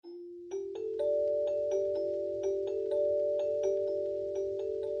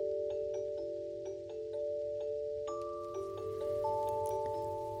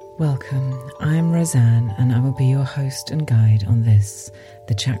Welcome, I'm Roseanne and I will be your host and guide on this,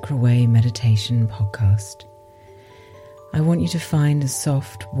 the Chakra Way Meditation podcast. I want you to find a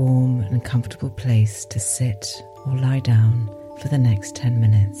soft, warm and comfortable place to sit or lie down for the next 10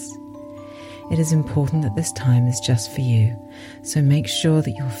 minutes. It is important that this time is just for you, so make sure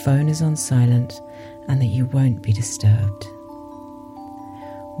that your phone is on silent and that you won't be disturbed.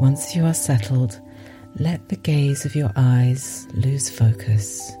 Once you are settled, let the gaze of your eyes lose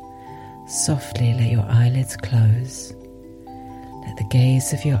focus. Softly let your eyelids close. Let the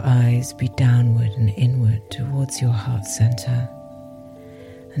gaze of your eyes be downward and inward towards your heart center.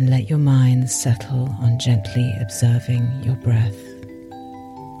 And let your mind settle on gently observing your breath.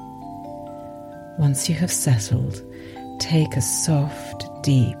 Once you have settled, take a soft,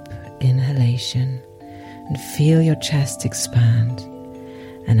 deep inhalation and feel your chest expand.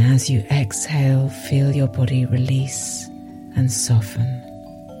 And as you exhale, feel your body release and soften.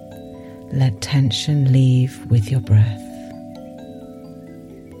 Let tension leave with your breath.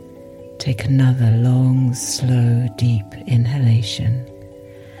 Take another long, slow, deep inhalation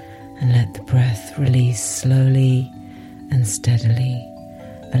and let the breath release slowly and steadily,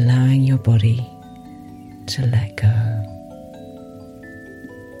 allowing your body to let go.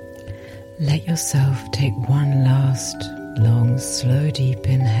 Let yourself take one last long, slow, deep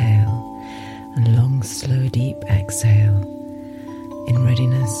inhale and long, slow, deep exhale in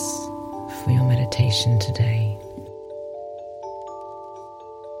readiness for your meditation today.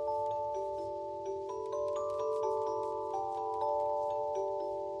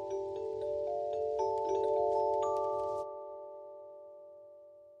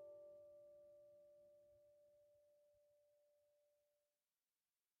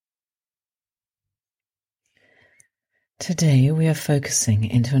 Today we are focusing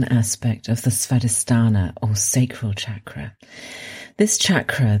into an aspect of the Svadhisthana or sacral chakra. This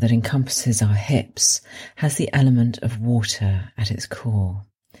chakra that encompasses our hips has the element of water at its core.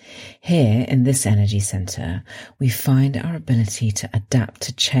 Here in this energy center, we find our ability to adapt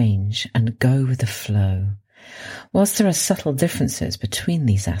to change and go with the flow. Whilst there are subtle differences between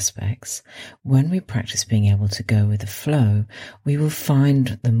these aspects, when we practice being able to go with the flow, we will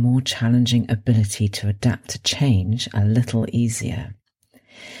find the more challenging ability to adapt to change a little easier.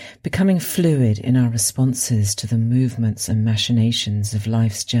 Becoming fluid in our responses to the movements and machinations of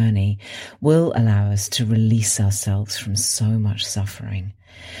life's journey will allow us to release ourselves from so much suffering.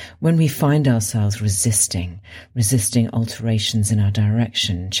 When we find ourselves resisting alterations in our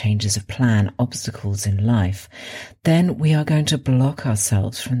direction, changes of plan, obstacles in life, then we are going to block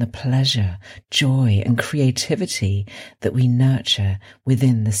ourselves from the pleasure, joy, and creativity that we nurture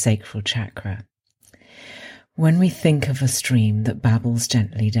within the sacral chakra. When we think of a stream that babbles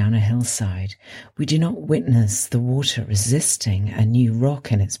gently down a hillside, we do not witness the water resisting a new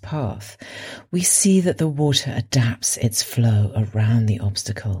rock in its path. We see that the water adapts its flow around the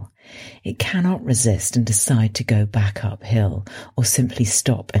obstacle. It cannot resist and decide to go back uphill or simply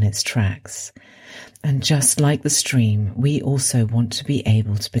stop in its tracks. And just like the stream, we also want to be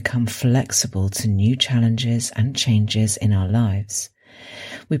able to become flexible to new challenges and changes in our lives.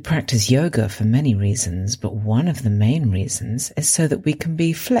 We practice yoga for many reasons, but one of the main reasons is so that we can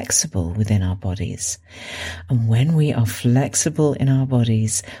be flexible within our bodies. And when we are flexible in our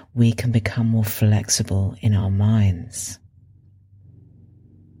bodies, we can become more flexible in our minds.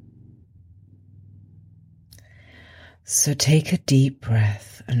 So take a deep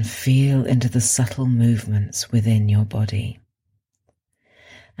breath and feel into the subtle movements within your body.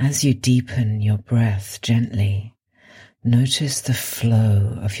 As you deepen your breath gently, notice the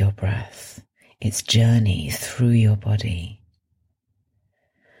flow of your breath, its journey through your body.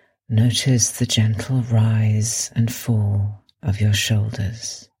 Notice the gentle rise and fall of your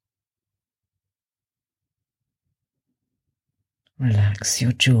shoulders. Relax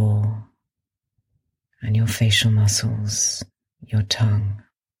your jaw and your facial muscles, your tongue.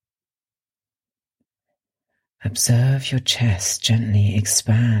 Observe your chest gently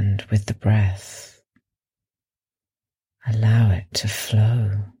expand with the breath. Allow it to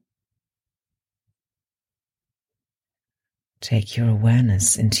flow. Take your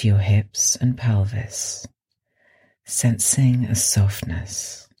awareness into your hips and pelvis, sensing a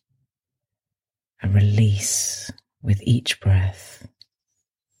softness, a release with each breath.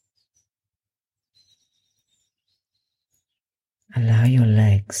 Allow your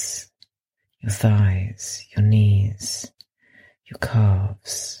legs, your thighs, your knees, your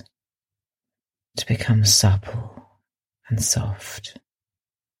calves to become supple and soft.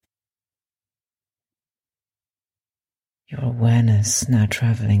 Your awareness now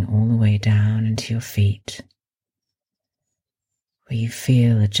traveling all the way down into your feet, where you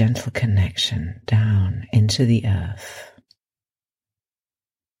feel a gentle connection down into the earth.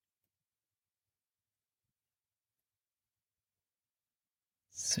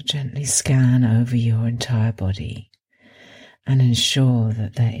 So gently scan over your entire body and ensure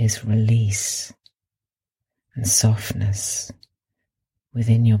that there is release and softness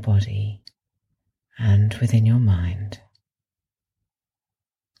within your body and within your mind.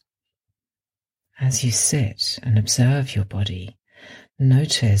 As you sit and observe your body,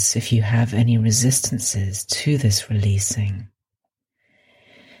 notice if you have any resistances to this releasing.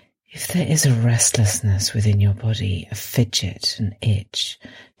 If there is a restlessness within your body, a fidget, an itch,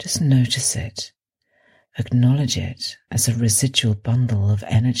 just notice it. Acknowledge it as a residual bundle of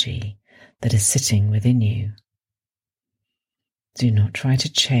energy that is sitting within you. Do not try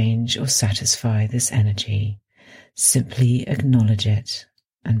to change or satisfy this energy. Simply acknowledge it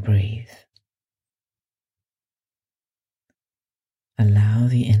and breathe. Allow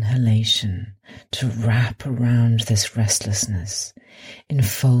the inhalation to wrap around this restlessness,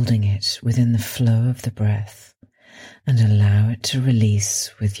 enfolding it within the flow of the breath, and allow it to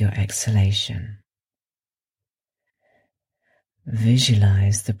release with your exhalation.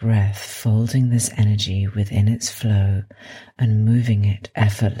 Visualize the breath folding this energy within its flow and moving it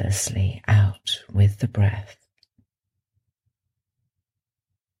effortlessly out with the breath.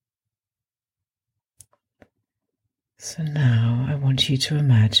 So now I want you to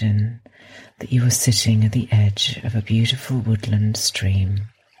imagine that you are sitting at the edge of a beautiful woodland stream.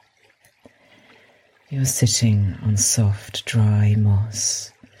 You are sitting on soft, dry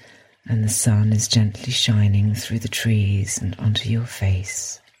moss, and the sun is gently shining through the trees and onto your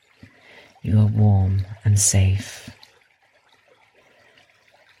face. You are warm and safe.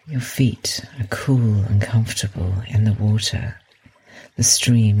 Your feet are cool and comfortable in the water, the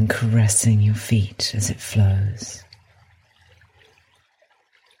stream caressing your feet as it flows.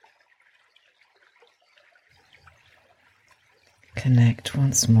 Connect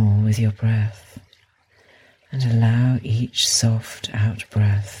once more with your breath and allow each soft out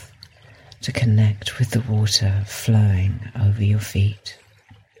breath to connect with the water flowing over your feet.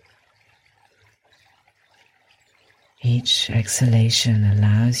 Each exhalation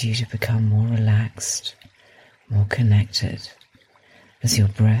allows you to become more relaxed, more connected, as your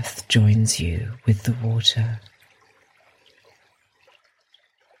breath joins you with the water.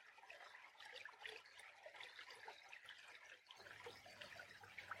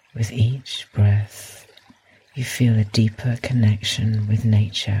 With each breath, you feel a deeper connection with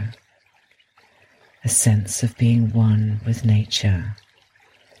nature, a sense of being one with nature,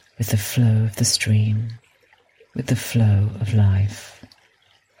 with the flow of the stream, with the flow of life.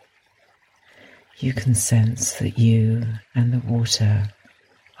 You can sense that you and the water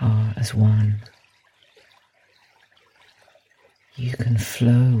are as one. You can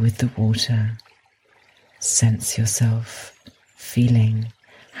flow with the water, sense yourself feeling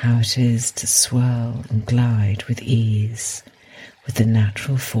how it is to swirl and glide with ease with the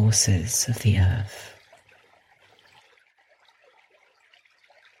natural forces of the earth.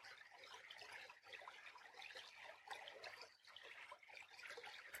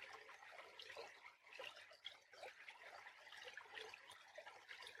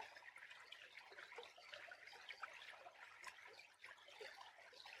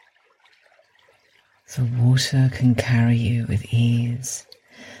 The water can carry you with ease.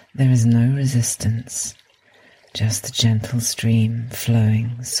 There is no resistance, just the gentle stream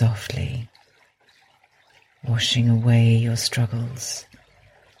flowing softly, washing away your struggles,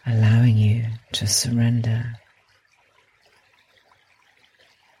 allowing you to surrender.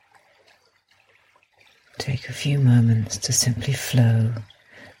 Take a few moments to simply flow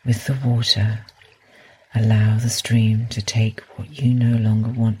with the water. Allow the stream to take what you no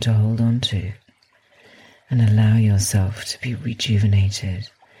longer want to hold on to, and allow yourself to be rejuvenated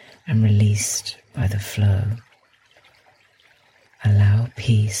and released by the flow. Allow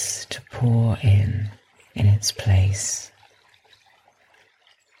peace to pour in its place.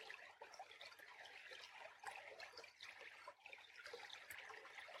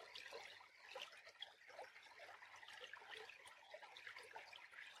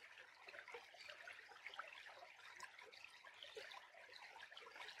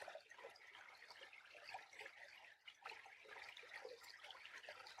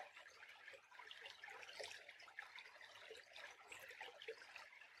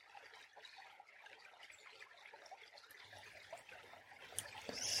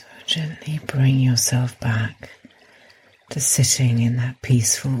 Gently bring yourself back to sitting in that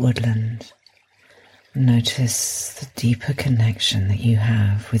peaceful woodland. Notice the deeper connection that you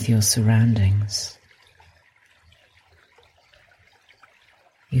have with your surroundings.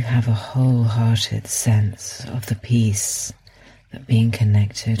 you have a wholehearted sense of the peace that being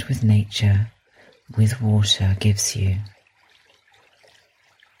connected with nature, with water, gives you.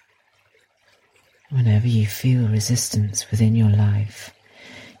 Whenever you feel resistance within your life,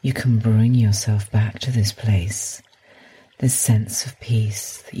 you can bring yourself back to this place, this sense of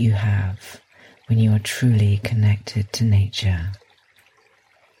peace that you have when you are truly connected to nature.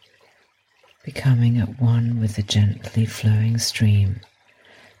 Becoming at one with the gently flowing stream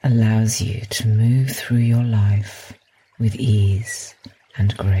allows you to move through your life with ease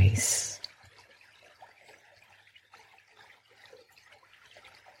and grace.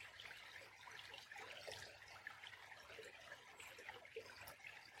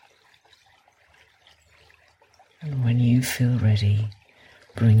 And when you feel ready,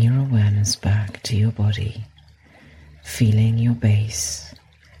 bring your awareness back to your body, feeling your base,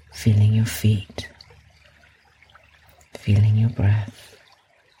 feeling your feet, feeling your breath.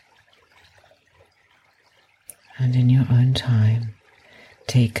 And in your own time,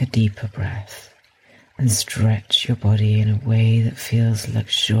 take a deeper breath and stretch your body in a way that feels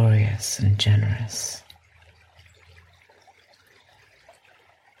luxurious and generous.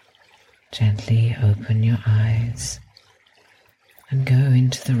 Gently open your eyes and go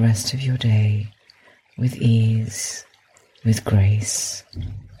into the rest of your day with ease, with grace,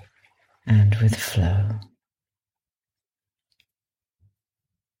 and with flow.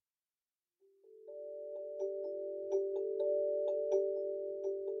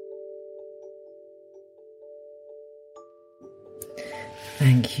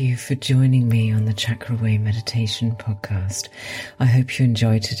 Thank you for joining me on the Chakra Way Meditation podcast. I hope you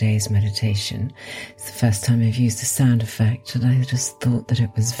enjoyed today's meditation. It's the first time I've used a sound effect, and I just thought that it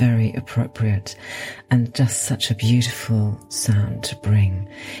was very appropriate and just such a beautiful sound to bring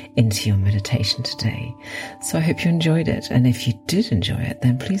into your meditation today. So I hope you enjoyed it, and if you did enjoy it,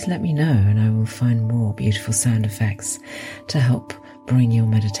 then please let me know and I will find more beautiful sound effects to help bring your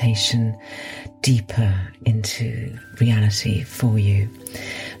meditation deeper into reality for you.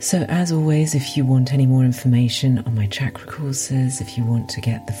 So as always, if you want any more information on my chakra courses, if you want to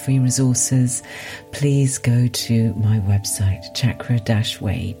get the free resources, please go to my website,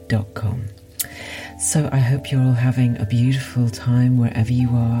 chakra-way.com. So I hope you're all having a beautiful time wherever you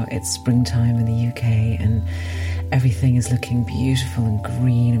are. It's springtime in the UK and everything is looking beautiful and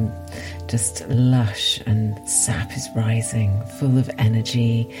green and just lush, and sap is rising, full of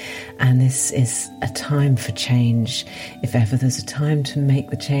energy. And this is a time for change. If ever there's a time to make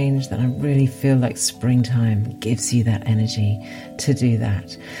the change, then I really feel like springtime gives you that energy to do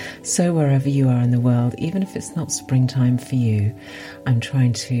that. So wherever you are in the world, even if it's not springtime for you, I'm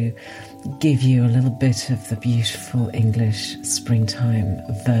trying to give you a little bit of the beautiful English springtime,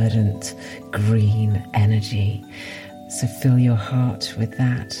 verdant, green energy. So fill your heart with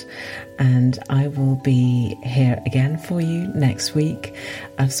that. And I will be here again for you next week.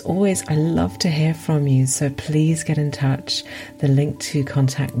 As always, I love to hear from you, so please get in touch. The link to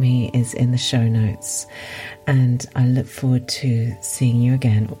contact me is in the show notes. And I look forward to seeing you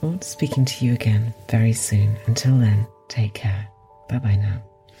again or speaking to you again very soon. Until then, take care. Bye-bye now.